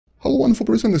Hello wonderful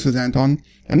person, this is Anton,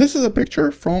 and this is a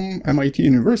picture from MIT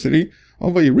University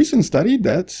of a recent study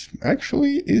that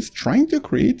actually is trying to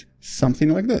create something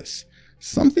like this.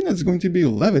 Something that's going to be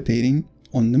levitating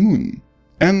on the moon.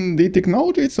 And the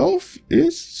technology itself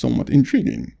is somewhat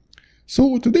intriguing.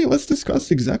 So today let's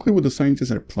discuss exactly what the scientists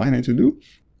are planning to do,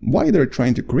 why they're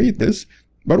trying to create this,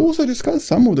 but also discuss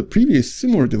some of the previous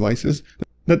similar devices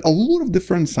that a lot of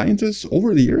different scientists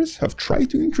over the years have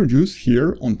tried to introduce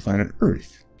here on planet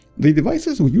Earth. The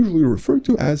devices we usually refer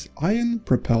to as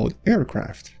ion-propelled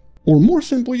aircraft, or more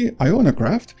simply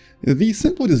ionocraft, the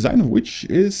simple design of which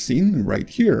is seen right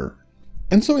here.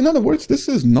 And so in other words, this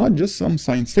is not just some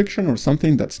science fiction or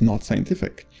something that's not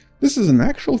scientific. This is an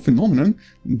actual phenomenon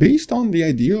based on the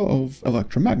idea of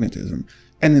electromagnetism,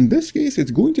 and in this case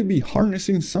it's going to be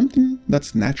harnessing something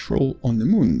that's natural on the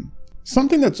moon.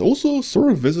 Something that's also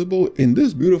sort of visible in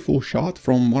this beautiful shot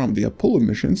from one of the Apollo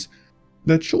missions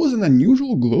that shows an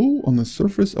unusual glow on the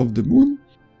surface of the moon,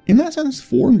 in essence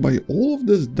formed by all of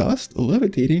this dust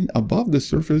levitating above the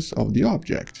surface of the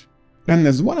object. And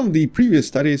as one of the previous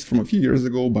studies from a few years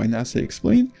ago by NASA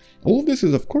explained, all of this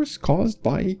is of course caused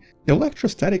by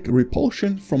electrostatic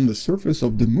repulsion from the surface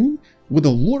of the moon with a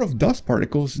lot of dust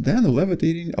particles then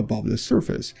levitating above the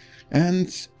surface. And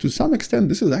to some extent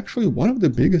this is actually one of the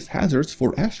biggest hazards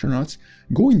for astronauts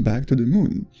going back to the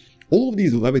moon. All of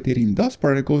these levitating dust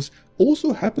particles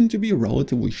also happen to be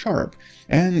relatively sharp,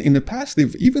 and in the past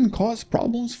they've even caused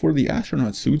problems for the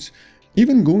astronaut suits,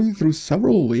 even going through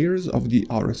several layers of the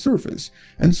outer surface.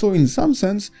 And so in some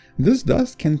sense, this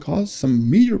dust can cause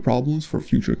some major problems for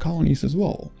future colonies as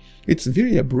well. It's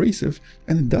very abrasive,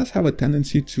 and it does have a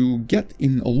tendency to get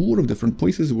in a lot of different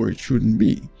places where it shouldn't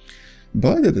be.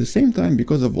 But at the same time,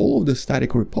 because of all of the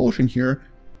static repulsion here,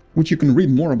 which you can read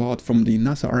more about from the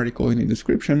NASA article in the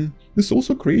description, this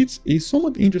also creates a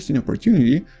somewhat interesting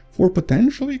opportunity for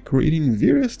potentially creating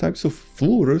various types of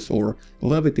floaters or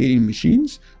levitating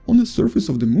machines on the surface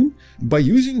of the moon by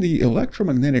using the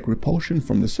electromagnetic repulsion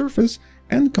from the surface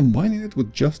and combining it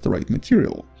with just the right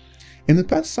material. In the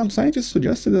past, some scientists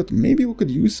suggested that maybe we could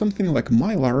use something like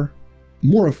mylar,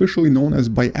 more officially known as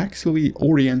biaxially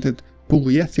oriented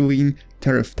polyethylene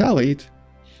terephthalate,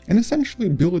 and essentially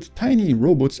build tiny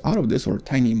robots out of this, or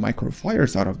tiny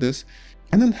microflyers out of this,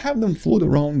 and then have them float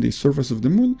around the surface of the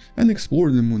moon and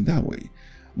explore the moon that way.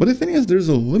 But the thing is, there's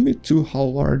a limit to how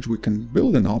large we can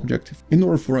build an object in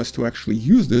order for us to actually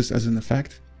use this as an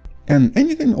effect, and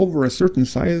anything over a certain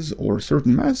size or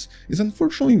certain mass is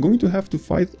unfortunately going to have to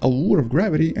fight a lot of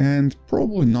gravity and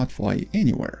probably not fly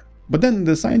anywhere. But then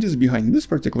the scientists behind this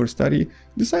particular study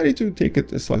decided to take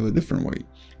it a slightly different way.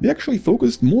 They actually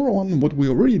focused more on what we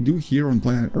already do here on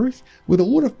planet Earth with a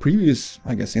lot of previous,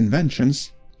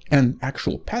 inventions and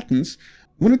actual patents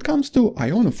when it comes to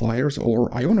ionoflyers or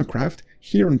ionocraft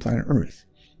here on planet Earth.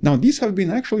 Now these have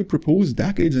been actually proposed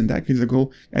decades and decades ago,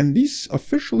 and these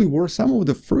officially were some of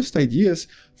the first ideas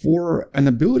for an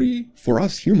ability for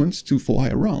us humans to fly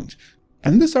around.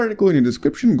 And this article in the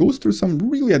description goes through some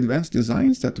really advanced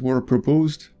designs that were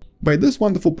proposed by this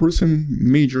wonderful person,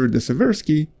 Major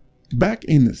Deseversky, back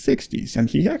in the 60s,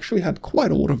 and he actually had quite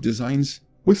a lot of designs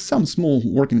with some small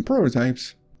working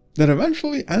prototypes that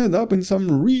eventually ended up in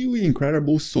some really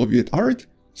incredible Soviet art,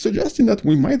 suggesting that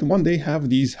we might one day have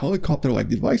these helicopter-like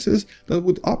devices that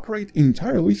would operate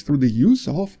entirely through the use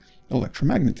of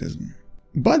electromagnetism.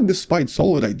 But despite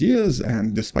solid ideas,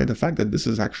 and despite the fact that this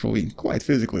is actually quite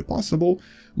physically possible,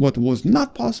 what was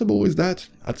not possible is that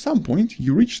at some point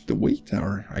you reach the weight,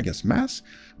 or mass,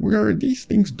 where these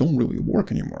things don't really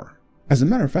work anymore. As a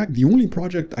matter of fact, the only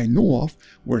project I know of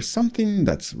where something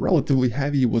that's relatively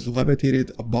heavy was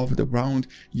levitated above the ground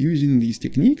using these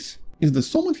techniques is the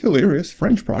somewhat hilarious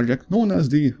French project known as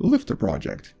the Lifter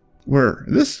project, where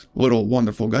this little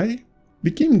wonderful guy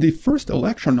became the first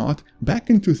electronaut back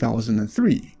in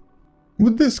 2003,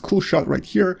 with this cool shot right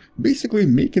here basically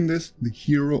making this the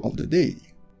hero of the day.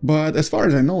 But as far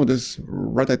as I know, this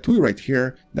ratatouille right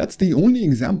here, that's the only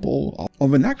example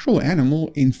of an actual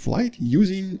animal in flight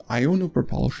using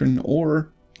ionopropulsion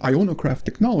or ionocraft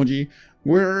technology,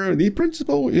 where the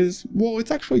principle is, well,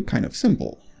 it's actually kind of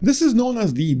simple. This is known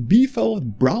as the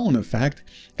Biefeld-Brown effect,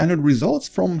 and it results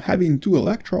from having two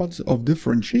electrodes of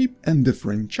different shape and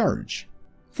different charge.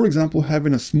 For example,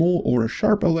 having a small or a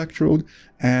sharp electrode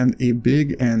and a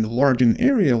big and large in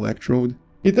area electrode,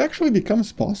 it actually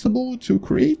becomes possible to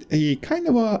create a kind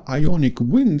of a ionic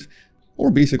wind,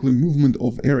 or basically movement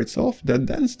of air itself, that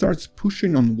then starts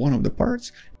pushing on one of the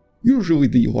parts, usually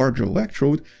the larger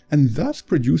electrode, and thus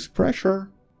produce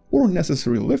pressure or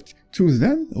necessary lift to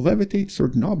then levitate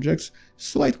certain objects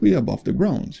slightly above the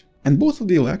ground. And both of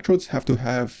the electrodes have to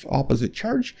have opposite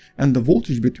charge, and the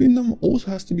voltage between them also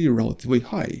has to be relatively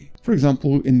high. For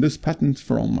example, in this patent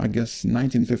from, I guess,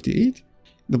 1958,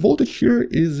 the voltage here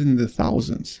is in the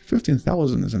thousands,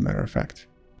 15,000 as a matter of fact.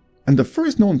 And the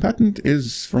first known patent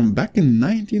is from back in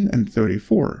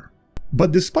 1934.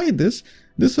 But despite this,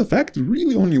 this effect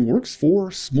really only works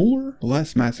for smaller,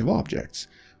 less massive objects.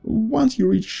 Once you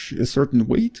reach a certain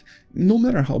weight, no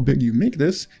matter how big you make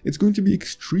this, it's going to be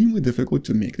extremely difficult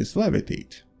to make this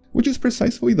levitate. Which is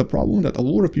precisely the problem that a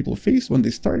lot of people faced when they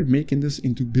started making this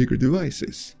into bigger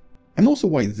devices. And also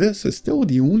why this is still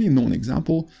the only known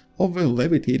example of a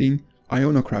levitating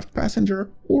ionocraft passenger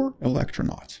or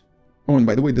electronaut. Oh, and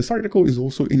by the way, this article is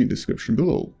also in the description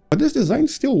below. But this design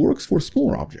still works for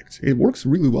smaller objects. It works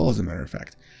really well, as a matter of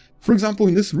fact. For example,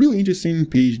 in this really interesting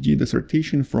PhD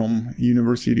dissertation from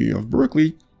University of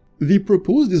Berkeley, the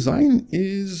proposed design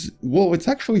is, well, it's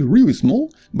actually really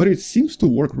small, but it seems to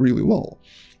work really well.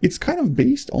 It's kind of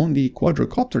based on the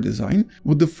quadricopter design,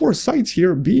 with the 4 sides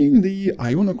here being the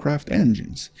ionocraft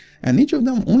engines, and each of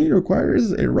them only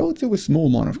requires a relatively small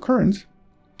amount of current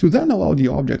to then allow the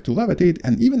object to levitate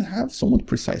and even have somewhat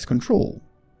precise control.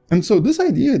 And so this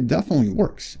idea definitely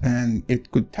works, and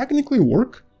it could technically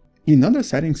work in other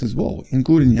settings as well,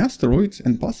 including asteroids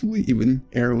and possibly even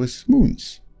airless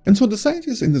moons. And so the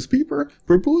scientists in this paper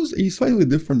propose a slightly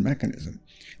different mechanism.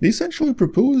 They essentially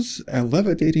propose a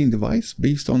levitating device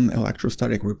based on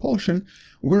electrostatic repulsion,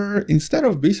 where instead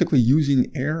of basically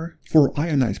using air for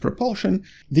ionized propulsion,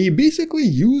 they basically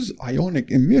use ionic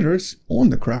emitters on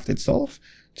the craft itself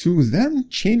to then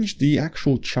change the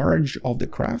actual charge of the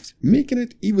craft, making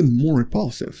it even more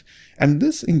repulsive. And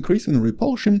this increase in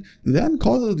repulsion then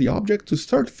causes the object to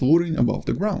start floating above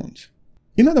the ground.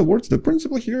 In other words, the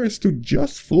principle here is to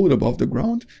just float above the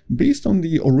ground based on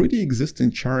the already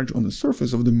existing charge on the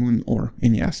surface of the moon or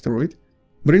any asteroid.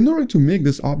 But in order to make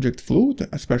this object float,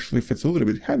 especially if it's a little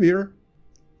bit heavier,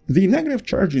 the negative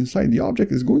charge inside the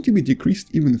object is going to be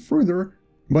decreased even further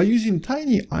by using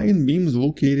tiny ion beams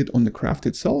located on the craft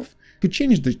itself to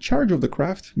change the charge of the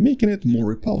craft, making it more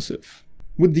repulsive.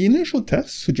 With the initial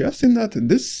tests suggesting that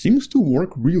this seems to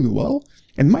work really well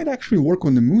and might actually work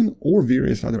on the moon or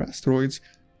various other asteroids,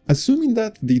 assuming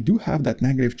that they do have that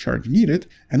negative charge needed,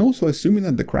 and also assuming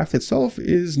that the craft itself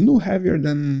is no heavier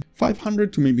than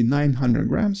 500 to maybe 900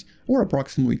 grams or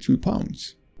approximately 2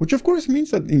 pounds. Which of course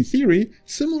means that in theory,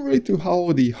 similarly to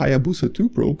how the Hayabusa 2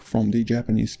 probe from the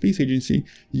Japanese Space Agency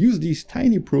used these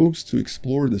tiny probes to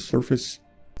explore the surface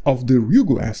of the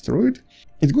Ryugu asteroid,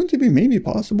 it's going to be maybe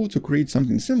possible to create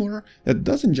something similar that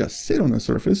doesn't just sit on the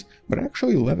surface, but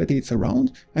actually levitates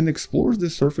around and explores the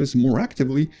surface more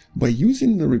actively by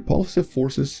using the repulsive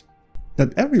forces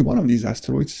that every one of these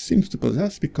asteroids seems to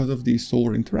possess because of the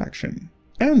solar interaction.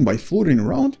 And by floating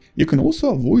around, you can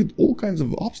also avoid all kinds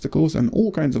of obstacles and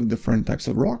all kinds of different types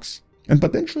of rocks, and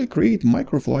potentially create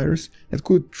microflyers that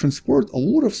could transport a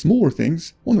lot of smaller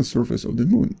things on the surface of the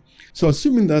moon. So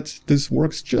assuming that this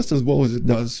works just as well as it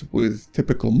does with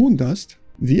typical moon dust,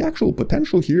 the actual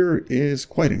potential here is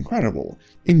quite incredible.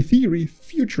 In theory,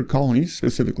 future colonies,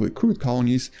 specifically crewed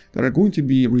colonies, that are going to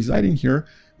be residing here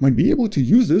might be able to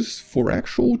use this for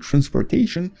actual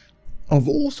transportation of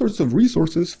all sorts of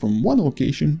resources from one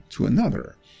location to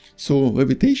another. So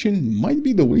levitation might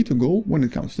be the way to go when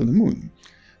it comes to the moon.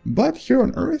 But here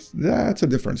on Earth, that's a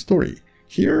different story.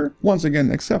 Here, once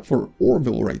again, except for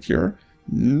Orville right here,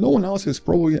 no one else is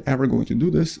probably ever going to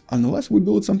do this unless we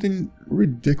build something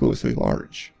ridiculously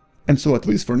large. And so at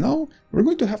least for now, we're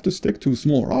going to have to stick to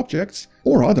smaller objects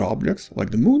or other objects like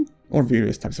the moon or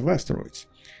various types of asteroids.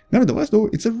 Nevertheless though,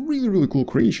 it's a really cool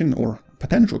creation or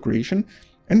potential creation,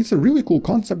 and it's a really cool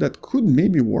concept that could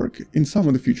maybe work in some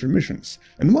of the future missions.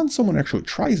 And once someone actually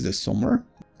tries this somewhere,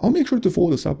 I'll make sure to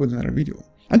follow this up with another video.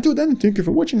 Until then, thank you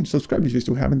for watching, subscribe if you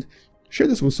still haven't, share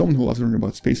this with someone who loves learning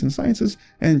about space and sciences,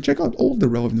 and check out all of the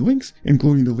relevant links,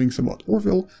 including the links about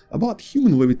Orville, about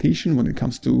human levitation when it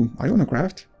comes to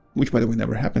ionocraft, which by the way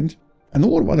never happened, and a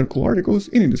lot of other cool articles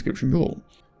in the description below.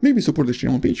 Maybe support this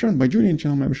channel on Patreon by joining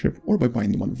channel membership or by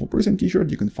buying the Wonderful Person t-shirt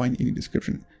you can find in the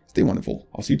description. Stay wonderful,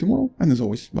 I'll see you tomorrow, and as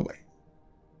always, bye bye.